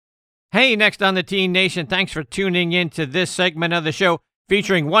Hey, next on the Teen Nation, thanks for tuning in to this segment of the show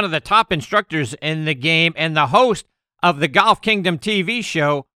featuring one of the top instructors in the game and the host of the Golf Kingdom TV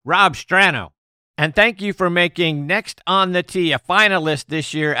show, Rob Strano. And thank you for making Next on the Tee a finalist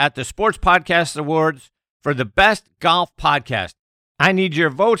this year at the Sports Podcast Awards for the Best Golf Podcast. I need your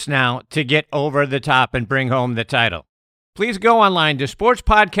votes now to get over the top and bring home the title. Please go online to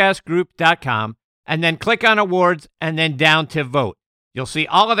sportspodcastgroup.com and then click on awards and then down to vote. You'll see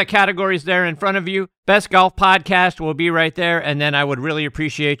all of the categories there in front of you. Best Golf Podcast will be right there, and then I would really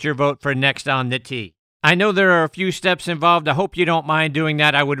appreciate your vote for Next on the Tee. I know there are a few steps involved. I hope you don't mind doing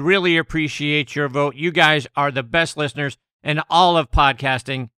that. I would really appreciate your vote. You guys are the best listeners in all of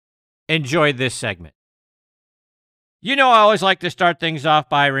podcasting. Enjoy this segment. You know, I always like to start things off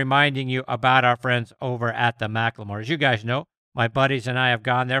by reminding you about our friends over at the Macklemore. As you guys know, my buddies and I have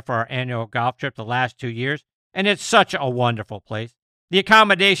gone there for our annual golf trip the last 2 years, and it's such a wonderful place. The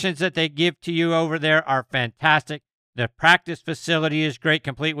accommodations that they give to you over there are fantastic. The practice facility is great,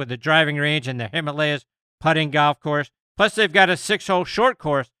 complete with the driving range and the Himalayas putting golf course. Plus, they've got a 6-hole short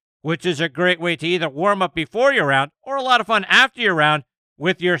course, which is a great way to either warm up before your round or a lot of fun after your round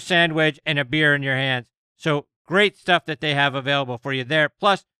with your sandwich and a beer in your hands. So great stuff that they have available for you there.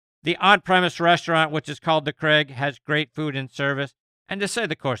 Plus, the on-premise restaurant, which is called The Craig, has great food and service. And to say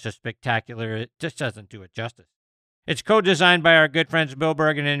the course is spectacular, it just doesn't do it justice. It's co-designed by our good friends Bill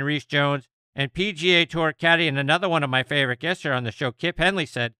Bergen and Reese Jones, and PGA Tour caddy and another one of my favorite guests here on the show, Kip Henley,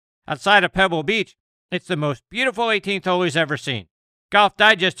 said, outside of Pebble Beach, it's the most beautiful 18th hole he's ever seen. Golf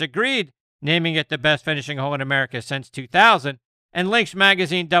Digest agreed, naming it the best finishing hole in America since 2000, and Links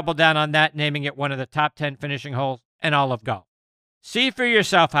Magazine doubled down on that, naming it one of the top 10 finishing holes in all of golf. See for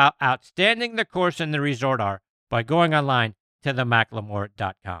yourself how outstanding the course and the resort are by going online to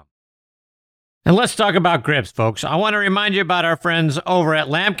themacklemore.com. And let's talk about grips, folks. I want to remind you about our friends over at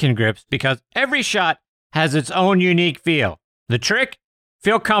Lambkin Grips because every shot has its own unique feel. The trick?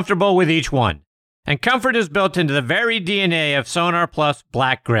 Feel comfortable with each one. And comfort is built into the very DNA of Sonar Plus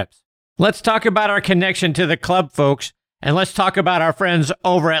Black Grips. Let's talk about our connection to the club, folks, and let's talk about our friends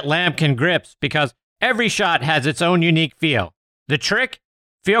over at Lambkin Grips because every shot has its own unique feel. The trick?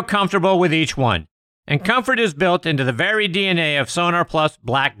 Feel comfortable with each one. And comfort is built into the very DNA of Sonar Plus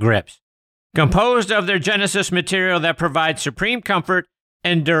Black Grips. Composed of their Genesis material that provides supreme comfort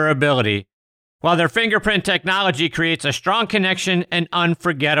and durability, while their fingerprint technology creates a strong connection and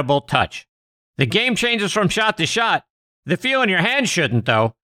unforgettable touch. The game changes from shot to shot. The feel in your hand shouldn't,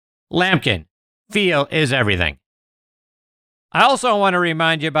 though. Lambkin. Feel is everything. I also want to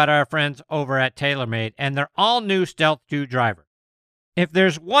remind you about our friends over at TaylorMade and their all-new Stealth 2 driver. If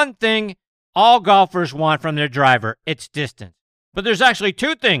there's one thing all golfers want from their driver, it's distance. But there's actually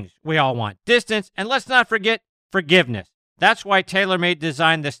two things we all want, distance, and let's not forget forgiveness. That's why TaylorMade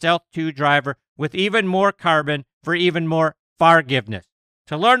designed the Stealth 2 driver with even more carbon for even more forgiveness.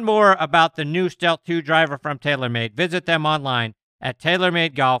 To learn more about the new Stealth 2 driver from TaylorMade, visit them online at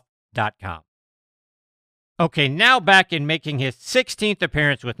TaylorMadeGolf.com. Okay, now back in making his 16th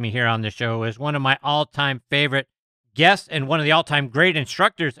appearance with me here on the show is one of my all-time favorite guests and one of the all-time great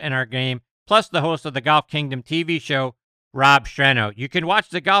instructors in our game, plus the host of the Golf Kingdom TV show, Rob Strano. You can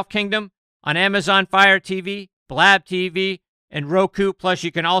watch the Golf Kingdom on Amazon Fire TV, Blab TV, and Roku. Plus,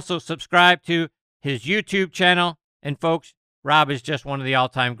 you can also subscribe to his YouTube channel. And folks, Rob is just one of the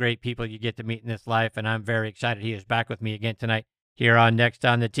all-time great people you get to meet in this life, and I'm very excited he is back with me again tonight here on Next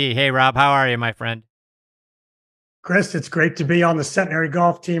on the Tee. Hey, Rob, how are you, my friend? Chris, it's great to be on the Centenary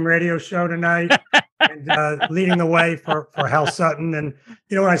Golf Team radio show tonight and leading the way for Hal Sutton. And,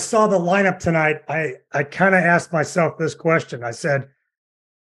 you know, when I saw the lineup tonight, I kind of asked myself this question. I said,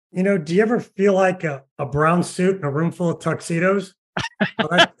 you know, do you ever feel like a brown suit in a room full of tuxedos? Well,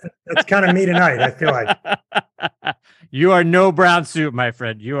 that's kind of me tonight, I feel like. You are no brown suit, my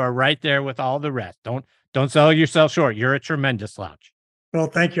friend. You are right there with all the rest. Don't sell yourself short. You're a tremendous slouch. Well,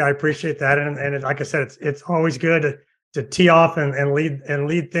 thank you. I appreciate that. And like I said, it's always good to tee off and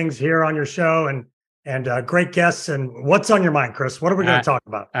lead things here on your show and great guests. And what's on your mind, Chris? What are we going to talk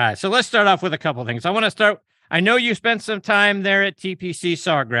about? All right. So let's start off with a couple of things. I want to start. I know you spent some time there at TPC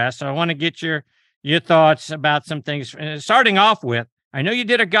Sawgrass, so I want to get your thoughts about some things. Starting off with, I know you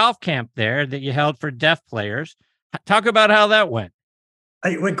did a golf camp there that you held for deaf players. Talk about how that went.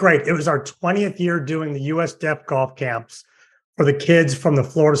 It went great. It was our 20th year doing the U.S. Deaf Golf Camps for the kids from the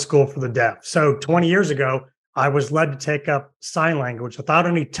Florida School for the Deaf. So 20 years ago, I was led to take up sign language without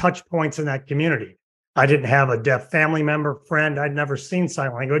any touch points in that community. I didn't have a deaf family member, friend. I'd never seen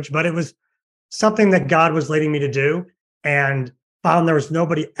sign language, but it was something that God was leading me to do, and found there was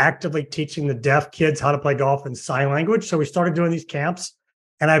nobody actively teaching the deaf kids how to play golf in sign language. So we started doing these camps,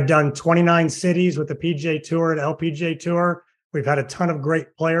 And I've done 29 cities with the PGA Tour and LPGA Tour. We've had a ton of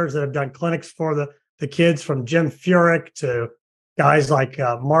great players that have done clinics for the kids, from Jim Furyk to guys like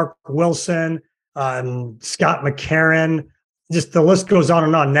Mark Wilson, Scott McCarron. Just the list goes on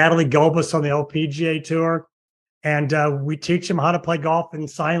and on. Natalie Gulbis on the LPGA Tour. And we teach them how to play golf in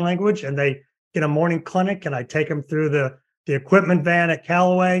sign language, and they get a morning clinic, and I take them through the equipment van at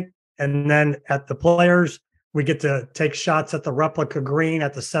Callaway. And then at the players, we get to take shots at the replica green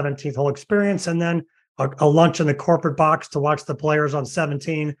at the 17th hole experience, and then a lunch in the corporate box to watch the players on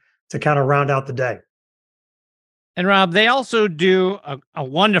 17 to kind of round out the day. And Rob, they also do a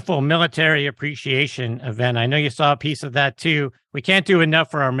wonderful military appreciation event. I know you saw a piece of that too. We can't do enough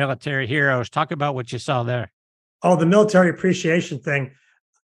for our military heroes. Talk about what you saw there. Oh, the military appreciation thing.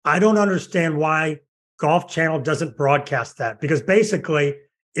 I don't understand why Golf Channel doesn't broadcast that, because basically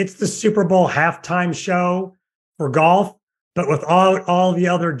it's the Super Bowl halftime show for golf, but with all the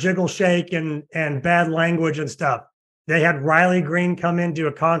other jiggle shake and bad language and stuff. They had Riley Green come in, do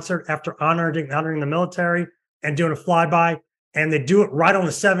a concert after honoring the military and doing a flyby, and they do it right on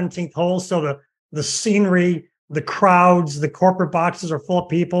the 17th hole. So the scenery, the crowds, the corporate boxes are full of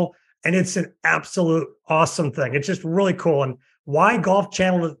people, and it's an absolute awesome thing. It's just really cool. And why Golf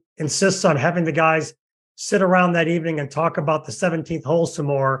Channel insists on having the guys sit around that evening and talk about the 17th hole some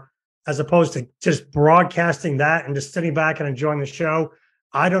more, as opposed to just broadcasting that and just sitting back and enjoying the show.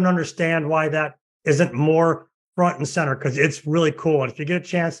 I don't understand why that isn't more front and center, because it's really cool. And if you get a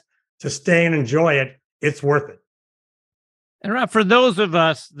chance to stay and enjoy it, it's worth it. And Rob, for those of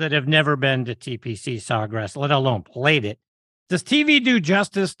us that have never been to TPC Sawgrass, let alone played it, does TV do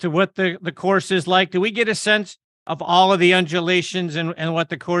justice to what the course is like? Do we get a sense of all of the undulations and what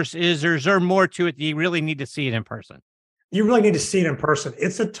the course is, or is there more to it that you really need to see it in person? You really need to see it in person.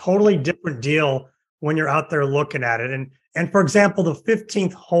 It's a totally different deal when you're out there looking at it. And for example, the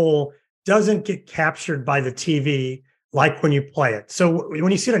 15th hole doesn't get captured by the TV like when you play it. So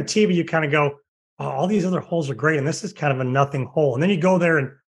when you see it on TV, you kind of go, oh, all these other holes are great, and this is kind of a nothing hole. And then you go there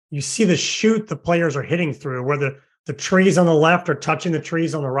and you see the chute the players are hitting through, where the trees on the left are touching the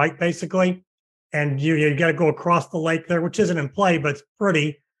trees on the right, basically. And you got to go across the lake there, which isn't in play, but it's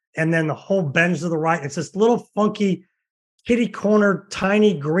pretty. And then the hole bends to the right. It's this little funky kitty corner,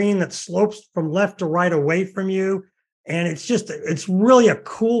 tiny green that slopes from left to right away from you. And it's really a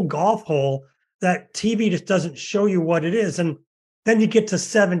cool golf hole that TV just doesn't show you what it is. And then you get to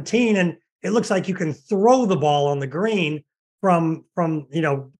 17 and it looks like you can throw the ball on the green from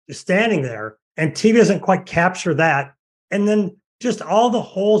standing there, and TV doesn't quite capture that. And then just all the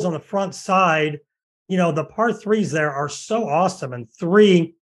holes on the front side, the par threes there are so awesome. And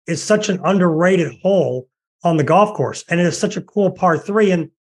 3 is such an underrated hole on the golf course. And it is such a cool par 3. And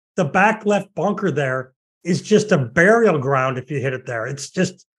the back left bunker there is just a burial ground if you hit it there.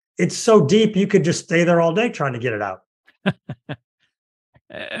 It's so deep, you could just stay there all day trying to get it out.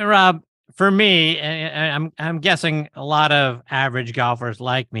 Rob, for me, and I'm guessing a lot of average golfers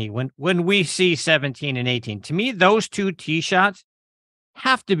like me, when we see 17 and 18, to me, those two tee shots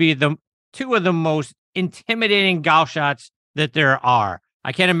have to be the two of the most intimidating golf shots that there are.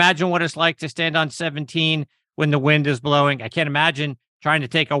 I can't imagine what it's like to stand on 17 when the wind is blowing. I can't imagine trying to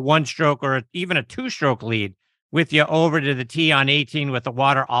take a 1-stroke or even a 2-stroke lead with you over to the tee on 18 with the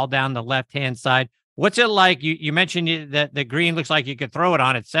water all down the left-hand side. What's it like? You mentioned that the green looks like you could throw it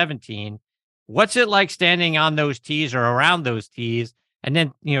on at 17. What's it like standing on those tees or around those tees and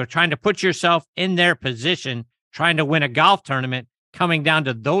then, trying to put yourself in their position, trying to win a golf tournament, coming down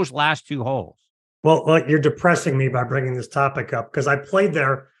to those last 2 holes? Well, look, you're depressing me by bringing this topic up, because I played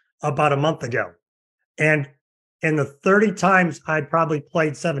there about a month ago. And in the 30 times I'd probably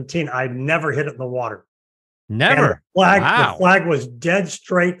played 17, I'd never hit it in the water. Never. The flag was dead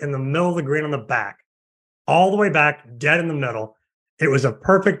straight in the middle of the green on the back, all the way back, dead in the middle. It was a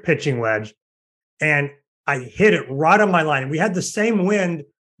perfect pitching wedge. And I hit it right on my line. We had the same wind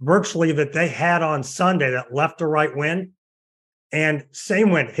virtually that they had on Sunday, that left to right wind. And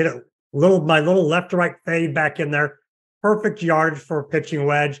same wind, hit it my little left to right fade back in there. Perfect yardage for a pitching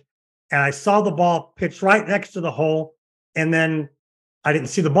wedge. And I saw the ball pitch right next to the hole. And then I didn't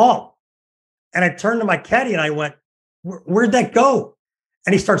see the ball. And I turned to my caddy and I went, where'd that go?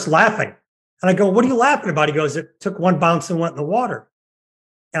 And he starts laughing. And I go, what are you laughing about? He goes, it took one bounce and went in the water.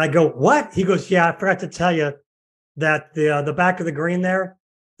 And I go, what? He goes, yeah, I forgot to tell you that the back of the green there,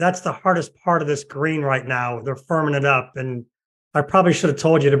 that's the hardest part of this green right now. They're firming it up. And I probably should have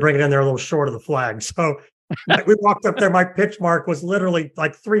told you to bring it in there a little short of the flag. So we walked up there. My pitch mark was literally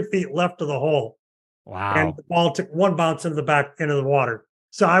like 3 feet left of the hole. Wow. And the ball took one bounce into the back into the water.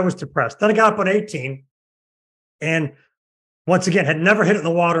 So I was depressed. Then I got up on 18 and once again, had never hit it in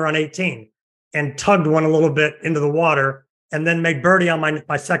the water on 18 and tugged one a little bit into the water and then made birdie on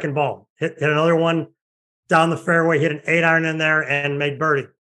my second ball. Hit another one down the fairway, hit an 8-iron in there and made birdie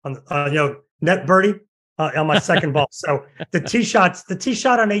on net birdie on my second ball. So the tee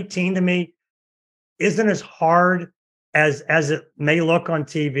shot on 18 to me isn't as hard as it may look on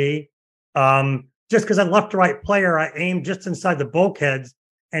TV. Just because I'm left to right player, I aim just inside the bulkheads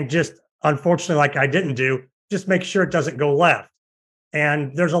and just unfortunately, like I didn't do, just make sure it doesn't go left.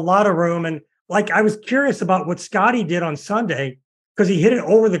 And there's a lot of room. And like I was curious about what Scotty did on Sunday because he hit it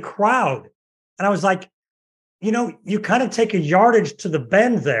over the crowd. And I was like, you kind of take a yardage to the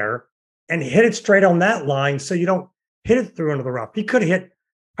bend there and hit it straight on that line so you don't hit it through into the rough. He could have hit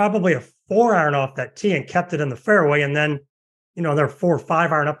probably a 4-iron off that tee and kept it in the fairway. And then, they're 4 or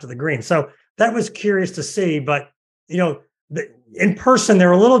 5-iron up to the green. So that was curious to see. But, in person,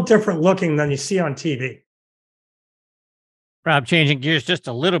 they're a little different looking than you see on TV. Rob, changing gears just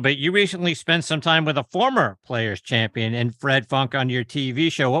a little bit, you recently spent some time with a former Players Champion and Fred Funk on your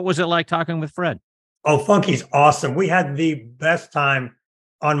TV show. What was it like talking with Fred? Oh, Funky's awesome. We had the best time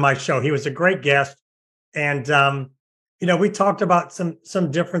on my show. He was a great guest. And, we talked about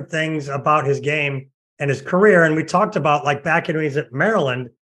some different things about his game and his career. And we talked about like back when he was at Maryland,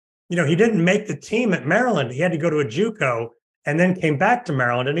 he didn't make the team at Maryland. He had to go to a JUCO and then came back to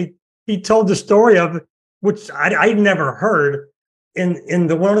Maryland. And he told the story of, which I'd never heard, in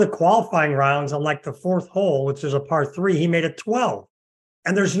one of the qualifying rounds on like the 4th hole, which is a par 3, he made a 12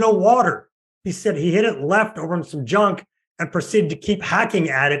 and there's no water. He said he hit it left over in some junk and proceeded to keep hacking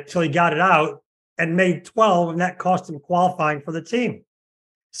at it till he got it out and made 12, and that cost him qualifying for the team.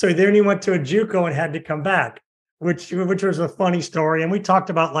 So then he went to a JUCO and had to come back, which was a funny story. And we talked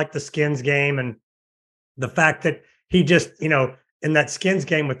about like the skins game and the fact that he just, in that skins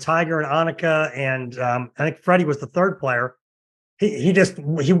game with Tiger and Annika, and I think Freddie was the third player, he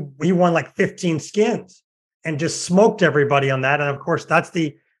won like 15 skins and just smoked everybody on that. And of course, that's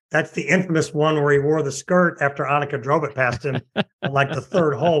the infamous one where he wore the skirt after Annika drove it past him on like the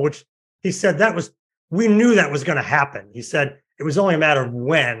 3rd hole, which he said we knew that was going to happen. He said it was only a matter of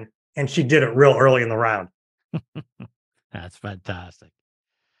when, and she did it real early in the round. That's fantastic.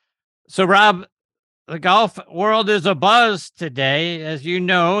 So, Rob, the golf world is abuzz today. As you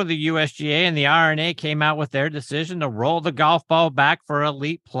know, the USGA and the R&A came out with their decision to roll the golf ball back for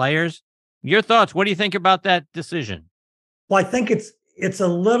elite players. Your thoughts? What do you think about that decision? Well, I think it's a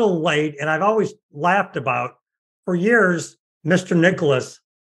little late, and I've always laughed about, for years, Mr. Nicholas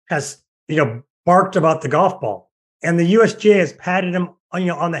has, barked about the golf ball, and the USGA has patted him,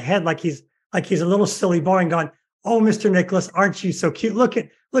 on the head like he's a little silly boy and gone, "Oh, Mr. Nicholas, aren't you so cute? Look at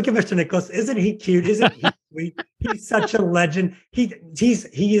Mr. Nicholas. Isn't he cute? Isn't he sweet? He's such a legend. He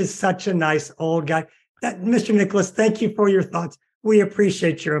is such a nice old guy." That Mr. Nicholas, thank you for your thoughts. We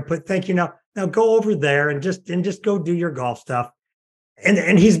appreciate your input. Thank you. Now go over there and just go do your golf stuff.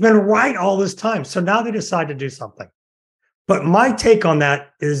 And he's been right all this time. So now they decide to do something. But my take on that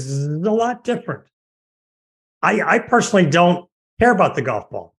is a lot different. I personally don't care about the golf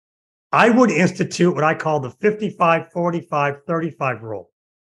ball. I would institute what I call the 55, 45, 35 rule.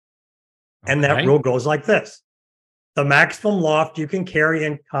 And that rule goes like this. The maximum loft you can carry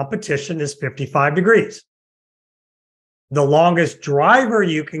in competition is 55 degrees. The longest driver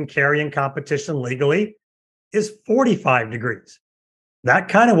you can carry in competition legally is 45 degrees. That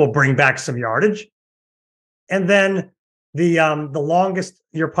kind of will bring back some yardage. And then the longest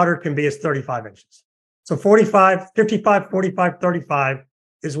your putter can be is 35 inches. So 45, 55, 45, 35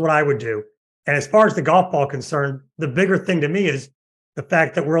 is what I would do. And as far as the golf ball concerned, the bigger thing to me is the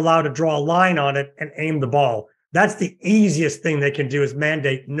fact that we're allowed to draw a line on it and aim the ball. That's the easiest thing they can do, is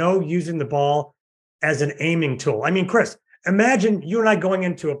mandate no using the ball as an aiming tool. I mean, Chris, imagine you and I going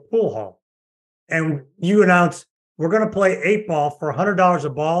into a pool hall and you announce, we're going to play 8-ball for $100 a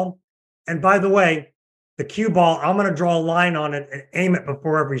ball. And by the way, the cue ball, I'm going to draw a line on it and aim it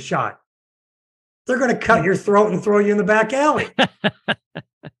before every shot. They're going to cut your throat and throw you in the back alley.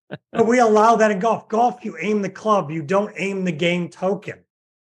 But we allow that in golf. Golf, you aim the club. You don't aim the game token.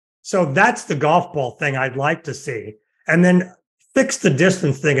 So that's the golf ball thing I'd like to see. And then fix the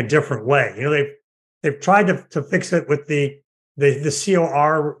distance thing a different way. They've tried to fix it with the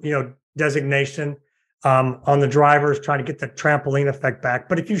COR, designation on the drivers, trying to get the trampoline effect back.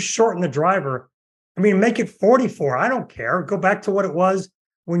 But if you shorten the driver, make it 44. I don't care. Go back to what it was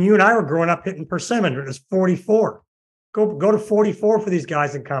when you and I were growing up hitting persimmon. It was 44. Go to 44 for these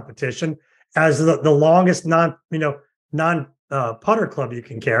guys in competition as the longest non putter club you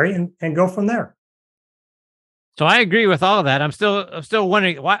can carry, and go from there. So I agree with all of that. I'm still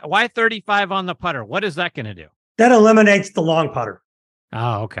wondering why 35 on the putter. What is that going to do? That eliminates the long putter.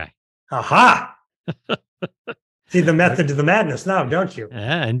 Oh, okay. Aha. See the method to the madness now, don't you?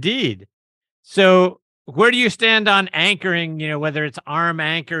 Yeah, indeed. So where do you stand on anchoring, whether it's arm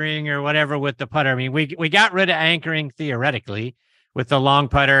anchoring or whatever with the putter? I mean, we got rid of anchoring theoretically with the long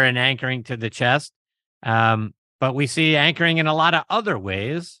putter and anchoring to the chest. But we see anchoring in a lot of other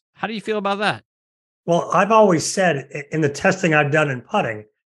ways. How do you feel about that? Well, I've always said in the testing I've done in putting,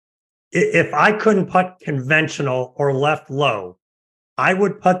 if I couldn't putt conventional or left low, I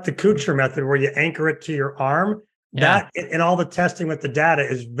would putt the Kuchar method where you anchor it to your arm. Yeah. That in all the testing with the data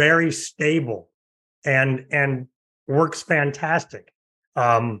is very stable and works fantastic.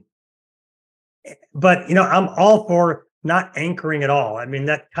 But I'm all for not anchoring at all. I mean,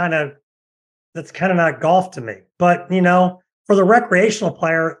 that's kind of not golf to me. But for the recreational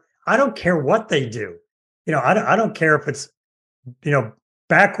player, I don't care what they do. I don't care if it's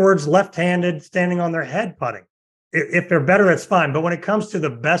backwards, left-handed, standing on their head putting. If they're better, that's fine. But when it comes to the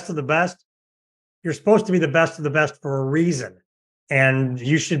best of the best, you're supposed to be the best of the best for a reason. And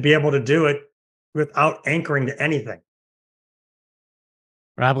you should be able to do it without anchoring to anything.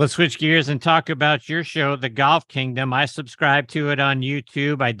 Rob, let's switch gears and talk about your show, The Golf Kingdom. I subscribe to it on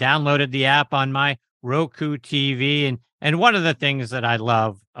YouTube. I downloaded the app on my Roku TV. And one of the things that I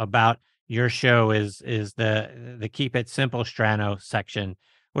love about your show is the Keep It Simple Strano section,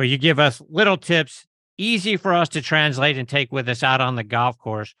 where you give us little tips, easy for us to translate and take with us out on the golf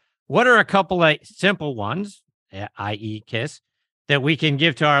course. What are a couple of simple ones, i.e. KISS, that we can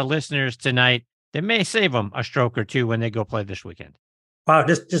give to our listeners tonight that may save them a stroke or two when they go play this weekend? Wow,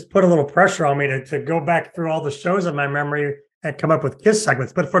 just put a little pressure on me to go back through all the shows in my memory and come up with KISS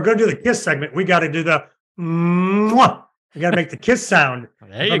segments. But if we're going to do the KISS segment, we got to do the mwah. We got to make the KISS sound.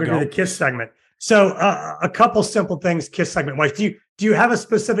 There you go. Do the KISS segment. So a couple simple things KISS segment wise. Do you have a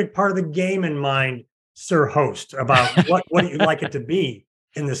specific part of the game in mind, Sir Host, about what you'd like it to be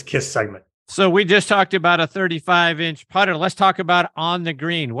in this KISS segment? So we just talked about a 35-inch putter. Let's talk about on the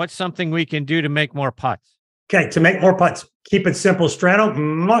green. What's something we can do to make more putts? Okay, to make more putts, keep it simple.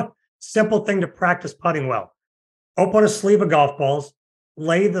 Strano, simple thing to practice putting well. Open a sleeve of golf balls,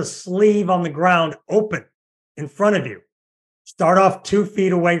 lay the sleeve on the ground open in front of you. Start off 2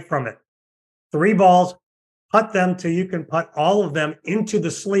 feet away from it. 3 balls, putt them till you can putt all of them into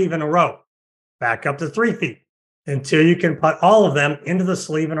the sleeve in a row. Back up to 3 feet until you can putt all of them into the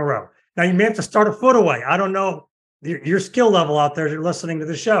sleeve in a row. Now, you may have to start a foot away. I don't know your skill level out there as you're listening to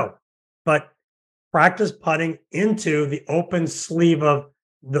the show, but practice putting into the open sleeve of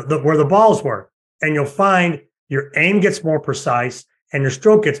where the balls were. And you'll find your aim gets more precise and your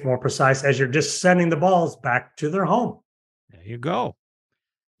stroke gets more precise as you're just sending the balls back to their home. There you go.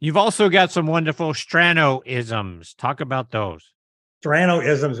 You've also got some wonderful Strano-isms. Talk about those.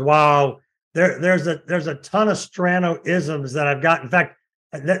 Strano-isms. Wow. There's a ton of Strano-isms that I've got. In fact,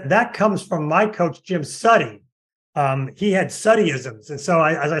 that comes from my coach, Jim Suddy. He had Suddy-isms. And so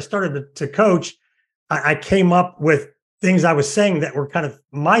as I started to coach, I came up with things I was saying that were kind of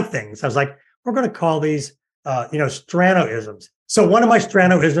my things. I was like, we're going to call these, Strano-isms. So one of my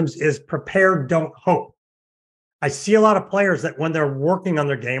Strano-isms is prepare, don't hope. I see a lot of players that when they're working on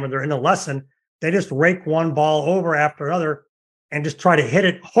their game or they're in a lesson, they just rake one ball over after another and just try to hit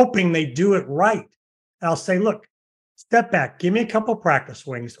it, hoping they do it right. And I'll say, look, step back, give me a couple practice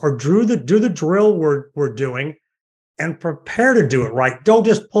swings or do the drill we're doing and prepare to do it right. Don't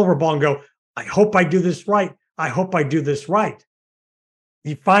just pull over a ball and go, I hope I do this right. I hope I do this right.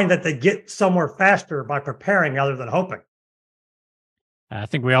 You find that they get somewhere faster by preparing rather than hoping. I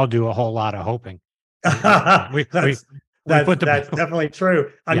think we all do a whole lot of hoping. That's definitely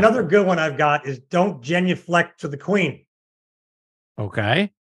true. Yeah. Another good one I've got is don't genuflect to the queen.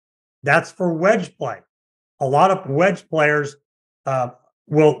 Okay. That's for wedge play. A lot of wedge players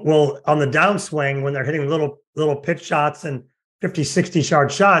will on the downswing when they're hitting little pitch shots and 50,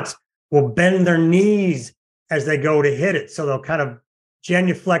 60-yard shots will bend their knees as they go to hit it. So they'll kind of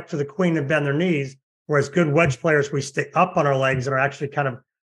genuflect to the queen and bend their knees. Whereas good wedge players, we stay up on our legs and are actually kind of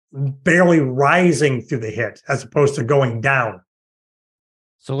barely rising through the hit as opposed to going down.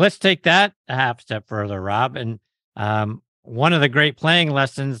 So let's take that a half step further, Rob. And one of the great playing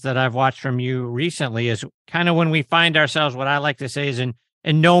lessons that I've watched from you recently is kind of when we find ourselves, what I like to say is in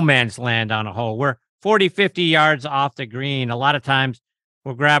no man's land on a hole. We're 40, 50 yards off the green. A lot of times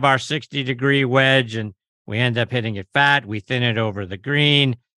we'll grab our 60-degree wedge and we end up hitting it fat. We thin it over the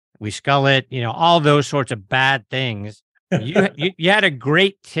green. We scull it, all those sorts of bad things. You had a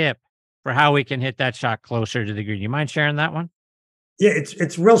great tip for how we can hit that shot closer to the green. You mind sharing that one? Yeah,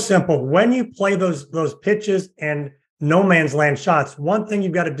 it's real simple. When you play those pitches and no man's land shots, one thing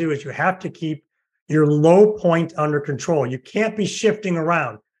you've got to do is you have to keep, your low point under control. You can't be shifting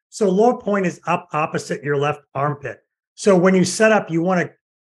around. So low point is up opposite your left armpit. So when you set up, you want to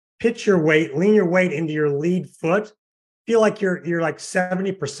pitch your weight, lean your weight into your lead foot. Feel like you're like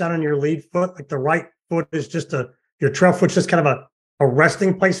 70% on your lead foot. Like the right foot is just your trail foot's just kind of a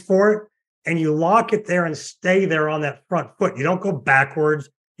resting place for it. And you lock it there and stay there on that front foot. You don't go backwards.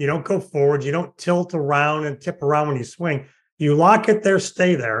 You don't go forwards. You don't tilt around and tip around when you swing. You lock it there,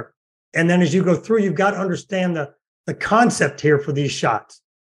 stay there. And then as you go through, you've got to understand the concept here for these shots.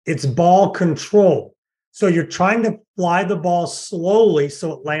 It's ball control. So you're trying to fly the ball slowly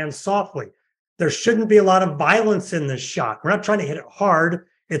so it lands softly. There shouldn't be a lot of violence in this shot. We're not trying to hit it hard.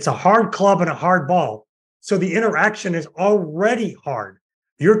 It's a hard club and a hard ball. So the interaction is already hard.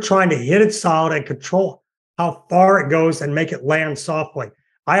 You're trying to hit it solid and control how far it goes and make it land softly.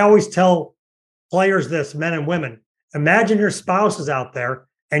 I always tell players this, men and women, imagine your spouse is out there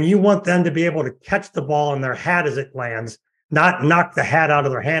and you want them to be able to catch the ball in their hat as it lands, not knock the hat out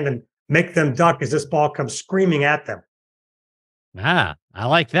of their hand and make them duck as this ball comes screaming at them. Ah, I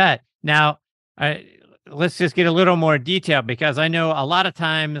like that. Now, let's just get a little more detail, because I know a lot of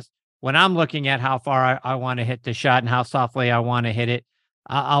times when I'm looking at how far I want to hit the shot and how softly I want to hit it,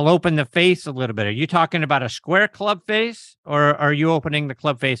 I'll open the face a little bit. Are you talking about a square club face, or are you opening the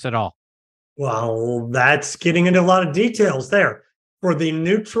club face at all? Well, that's getting into a lot of details there. For the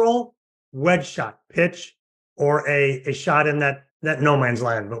neutral wedge shot, pitch, or a shot in that no man's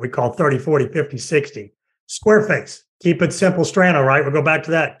land, what we call 30, 40, 50, 60. Square face. Keep it simple, Strano, right? We'll go back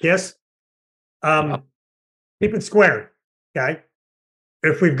to that. Kiss. Keep it square. Okay.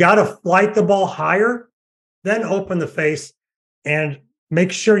 If we've got to flight the ball higher, then open the face and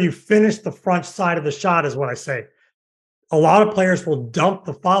make sure you finish the front side of the shot, is what I say. A lot of players will dump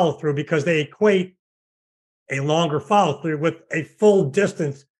the follow through because they equate a longer follow through with a full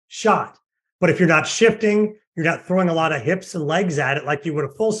distance shot. But if you're not shifting, you're not throwing a lot of hips and legs at it like you would a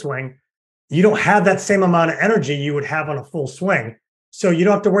full swing, you don't have that same amount of energy you would have on a full swing. So you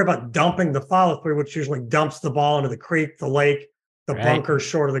don't have to worry about dumping the follow through, which usually dumps the ball into the creek, the lake, the bunker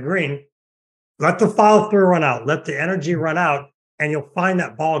short of the green. Let the follow through run out. Let the energy run out, and you'll find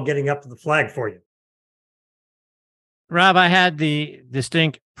that ball getting up to the flag for you. Rob, I had the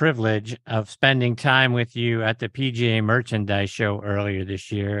distinct privilege of spending time with you at the PGA Merchandise Show earlier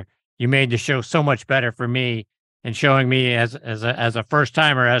this year. You made the show so much better for me, and showing me as a first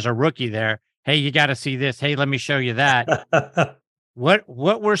timer, as a rookie there. Hey, you got to see this. Hey, let me show you that. What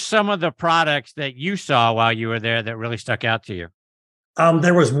were some of the products that you saw while you were there that really stuck out to you?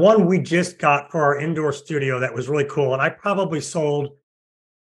 There was one we just got for our indoor studio that was really cool, and I probably sold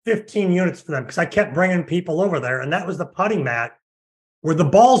 15 units for them because I kept bringing people over there, and that was the putting mat where the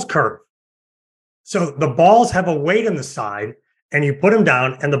balls curve. So the balls have a weight in the side, and you put them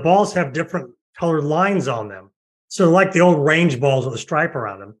down, and the balls have different colored lines on them. So like the old range balls with a stripe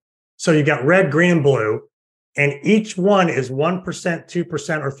around them. So you got red, green, and blue, and each one is 1%,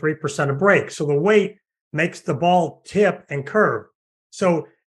 2%, or 3% of break. So the weight makes the ball tip and curve. So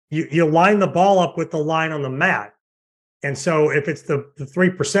you line the ball up with the line on the mat. And so if it's the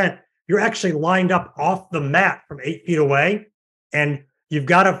 3%, you're actually lined up off the mat from 8 feet away. And you've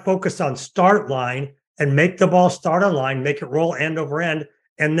got to focus on start line and make the ball start on line, make it roll end over end.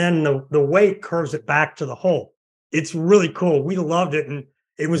 And then the weight curves it back to the hole. It's really cool. We loved it. And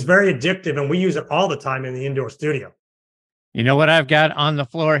it was very addictive. And we use it all the time in the indoor studio. You know what I've got on the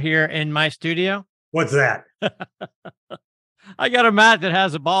floor here in my studio? What's that? I got a mat that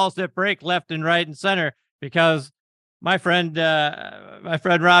has the balls that break left and right and center, because my friend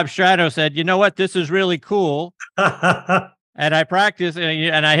Rob Strano said, you know what, this is really cool. And I practiced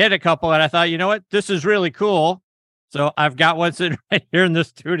and I hit a couple, and I thought, you know what, this is really cool. So I've got one sitting right here in the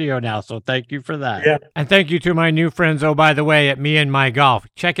studio now. So thank you for that. Yeah. And thank you to my new friends, oh, by the way, at Me and My Golf.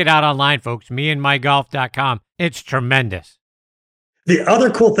 Check it out online, folks, meandmygolf.com. It's tremendous. The other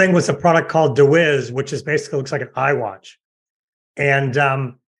cool thing was a product called DeWiz, which is basically looks like an iWatch. And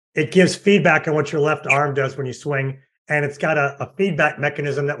it gives feedback on what your left arm does when you swing. And it's got a feedback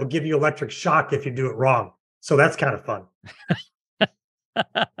mechanism that will give you electric shock if you do it wrong. So that's kind of fun.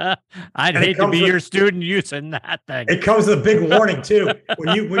 I'd hate to be your student using that thing. It comes with a big warning too.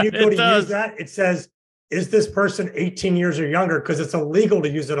 When you go to use that, it says, is this person 18 years or younger? Because it's illegal to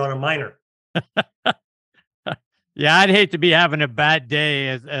use it on a minor. Yeah, I'd hate to be having a bad day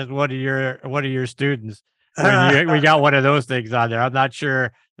as one of your students. We got one of those things on there. I'm not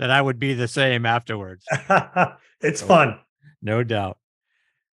sure that I would be the same afterwards. It's fun. No doubt.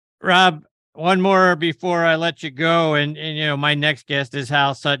 Rob, one more before I let you go. And my next guest is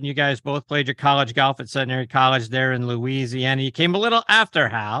Hal Sutton. You guys both played your college golf at Centenary College there in Louisiana. You came a little after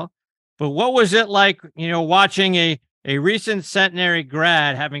Hal, But what was it like, watching a recent centenary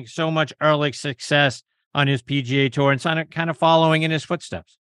grad having so much early success on his PGA tour and kind of following in his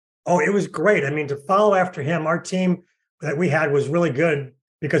footsteps? Oh, it was great. I mean, to follow after him, our team that we had was really good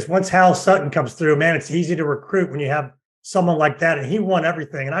because once Hal Sutton comes through, man, it's easy to recruit when you have someone like that. And he won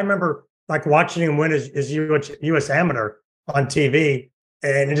everything. And I remember like watching him win his US Amateur on TV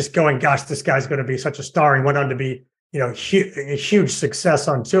and just going, gosh, this guy's going to be such a star. He went on to be, a huge success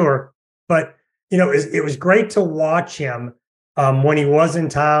on tour. But, it was great to watch him when he was in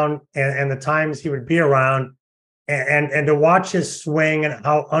town and the times he would be around and to watch his swing and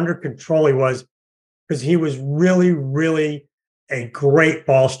how under control he was, because he was really, really a great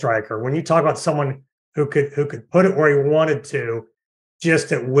ball striker. When you talk about someone who could put it where he wanted to,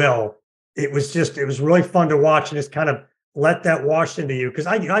 just at will, it was really fun to watch and just kind of let that wash into you. Because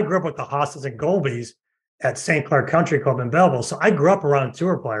I grew up with the Hosses and Golbys at St. Clair Country Club in Belleville, so I grew up around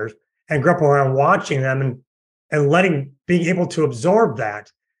tour players and grew up around watching them and being able to absorb that.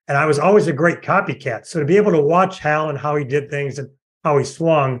 And I was always a great copycat. So to be able to watch Hal and how he did things and how he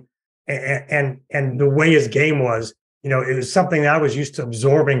swung and the way his game was, it was something that I was used to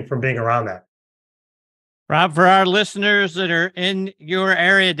absorbing from being around that. Rob, for our listeners that are in your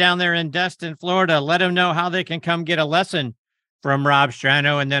area down there in Destin, Florida, let them know how they can come get a lesson from Rob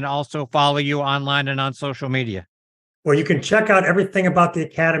Strano and then also follow you online and on social media. Well, you can check out everything about the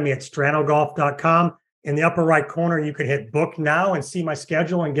Academy at stranogolf.com. In the upper right corner, you can hit book now and see my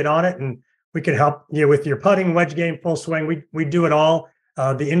schedule and get on it. And we can help you with your putting, wedge game, full swing. We do it all.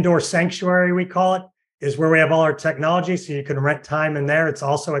 The indoor sanctuary, we call it, is where we have all our technology. So you can rent time in there. It's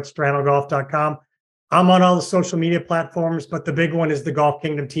also at stranogolf.com. I'm on all the social media platforms, but the big one is the Golf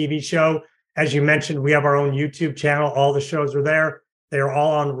Kingdom TV show. As you mentioned, we have our own YouTube channel. All the shows are there. They are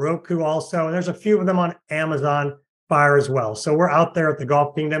all on Roku also. And there's a few of them on Amazon Fire as well. So we're out there at the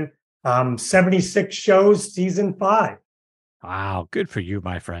Golf Kingdom. 76 shows, season 5. Wow. Good for you,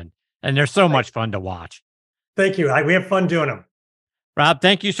 my friend. And they're so much fun to watch. Thank you. We have fun doing them. Rob,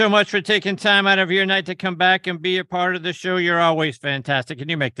 thank you so much for taking time out of your night to come back and be a part of the show. You're always fantastic, and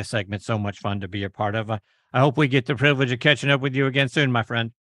you make the segment so much fun to be a part of. I hope we get the privilege of catching up with you again soon, my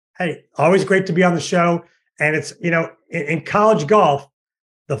friend. Hey, always great to be on the show. And it's, in college golf,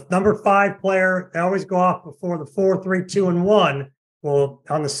 the number 5 player, they always go off before the 4, 3, 2, and 1. Well,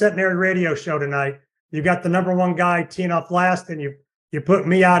 on the Centenary Radio show tonight, you got the number 1 guy teeing off last, and you put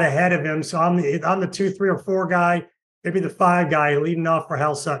me out ahead of him. So I'm the 2, 3, or 4 guy, maybe the 5 guy leading off for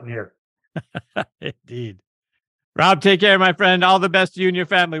Hal Sutton here. Indeed. Rob, take care, my friend. All the best to you and your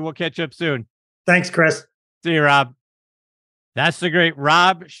family. We'll catch up soon. Thanks, Chris. See you, Rob. That's the great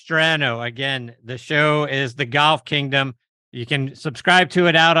Rob Strano. Again, the show is The Golf Kingdom. You can subscribe to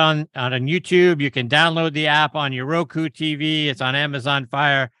it out on YouTube. You can download the app on your Roku TV. It's on Amazon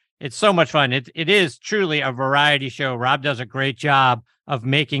Fire. It's so much fun. It is truly a variety show. Rob does a great job of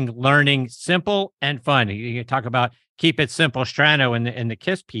making learning simple and fun. You talk about keep it simple, Strano in the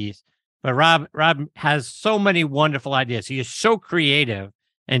KISS piece. But Rob has so many wonderful ideas. He is so creative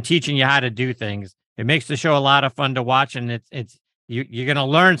in teaching you how to do things. It makes the show a lot of fun to watch, and you're going to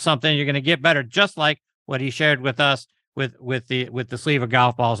learn something. You're going to get better, just like what he shared with us with the sleeve of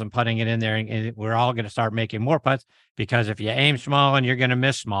golf balls and putting it in there. And we're all going to start making more putts, because if you aim small and you're going to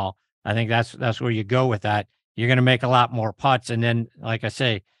miss small, I think that's where you go with that. You're going to make a lot more putts. And then, like I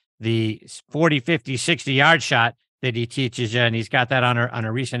say, the 40, 50, 60-yard shot that he teaches you, and he's got that on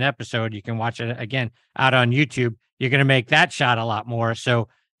a recent episode. You can watch it again out on YouTube. You're going to make that shot a lot more. So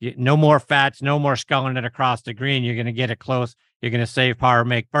no more fats, no more sculling it across the green. You're going to get it close. You're going to save par or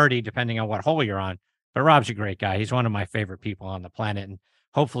make birdie, depending on what hole you're on. But Rob's a great guy. He's one of my favorite people on the planet. And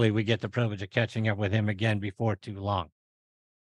hopefully we get the privilege of catching up with him again before too long.